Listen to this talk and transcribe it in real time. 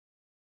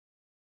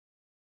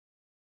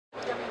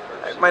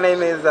My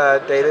name is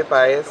David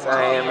Bias.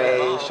 I am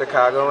a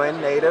Chicagoan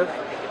native,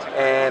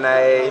 and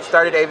I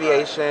started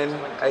aviation,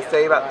 I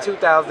say about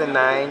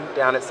 2009,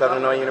 down at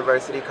Southern Illinois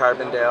University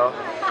Carbondale.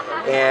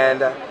 And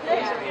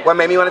what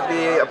made me want to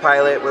be a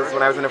pilot was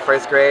when I was in the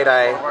first grade,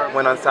 I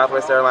went on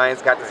Southwest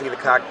Airlines, got to see the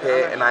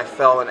cockpit, and I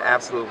fell in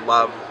absolute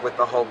love with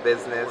the whole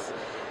business.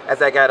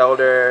 As I got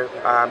older,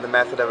 the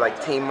method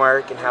of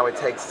teamwork and how it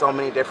takes so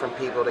many different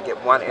people to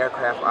get one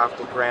aircraft off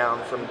the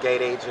ground, from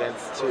gate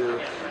agents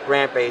to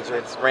ramp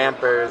agents,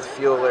 rampers,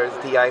 fuelers,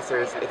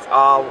 de-icers, it's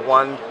all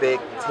one big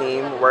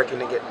team working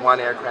to get one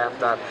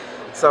aircraft up.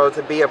 So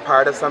to be a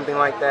part of something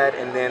like that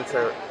and then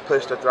to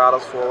push the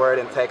throttles forward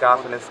and take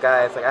off in the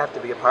sky, it's like I have to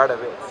be a part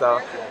of it.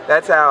 So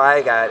that's how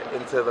I got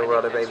into the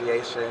world of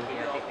aviation.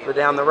 For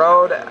down the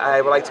road,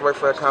 I would like to work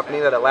for a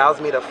company that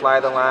allows me to fly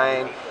the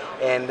line,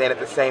 and then at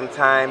the same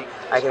time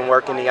I can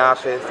work in the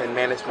office in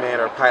management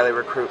or pilot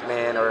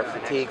recruitment or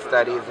fatigue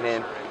studies, and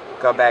then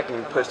go back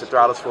and push the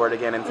throttles forward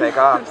again and take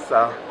off.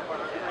 So.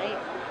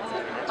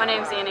 My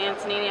name is Anna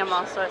Antonini. I'm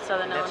also at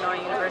Southern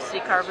Illinois University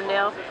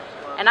Carbondale.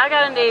 And I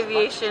got into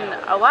aviation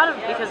a lot of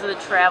because of the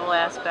travel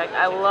aspect.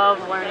 I love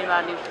learning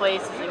about new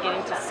places and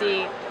getting to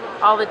see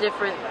all the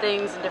different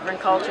things and different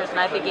cultures, and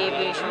I think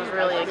aviation was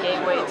really a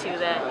gateway to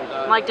that.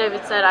 And like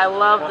David said, I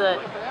love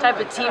the type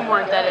of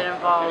teamwork that it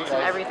involves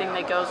and everything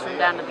that goes from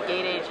down to the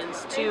gate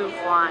agents to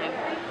flying.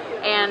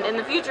 And in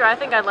the future, I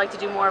think I'd like to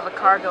do more of a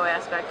cargo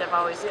aspect. I've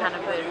always kind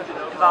of been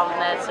involved in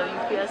that, so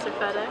UPS or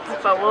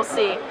FedEx, but we'll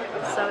see.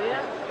 So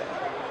yeah.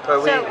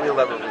 But we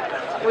love what we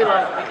do. We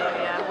love what we do,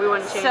 yeah. We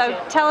wouldn't change it.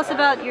 So tell us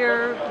about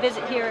your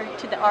visit here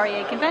to the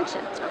REA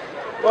convention.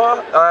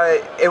 Well,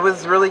 it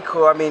was really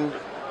cool. I mean,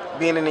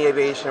 being in the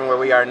aviation where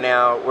we are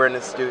now, we're in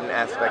the student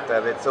aspect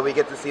of it. So we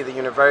get to see the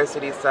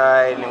university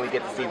side, and then we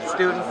get to see the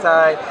student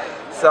side.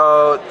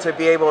 So to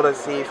be able to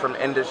see from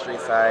industry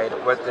side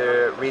what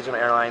the regional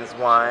airlines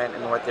want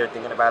and what they're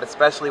thinking about,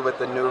 especially with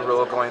the new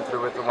rule going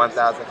through with the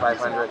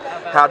 1,500,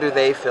 how do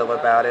they feel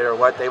about it, or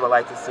what they would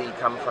like to see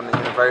come from the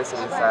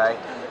university side,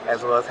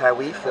 as well as how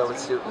we feel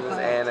as students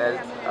and as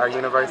our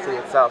university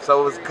itself.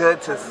 So it was good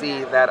to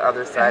see that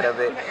other side of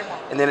it.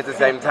 And then at the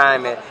same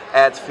time, it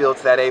adds fuel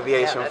to that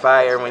aviation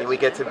fire when we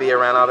get to be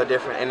around all the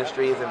different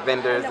industries and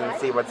vendors and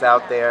see what's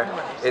out there.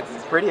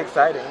 It's pretty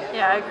exciting.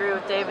 Yeah, I agree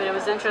with David. It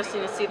was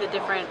interesting to see the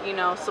different,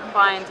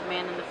 supply and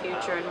demand in the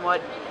future and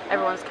what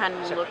everyone's kind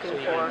of looking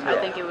for. I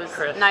think it was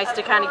nice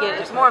to kind of get,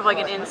 it's more of like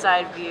an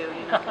inside view,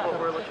 what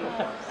we're looking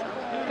for.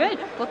 So. Good.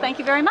 Well, thank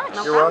you very much.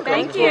 You're welcome.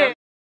 Thank you.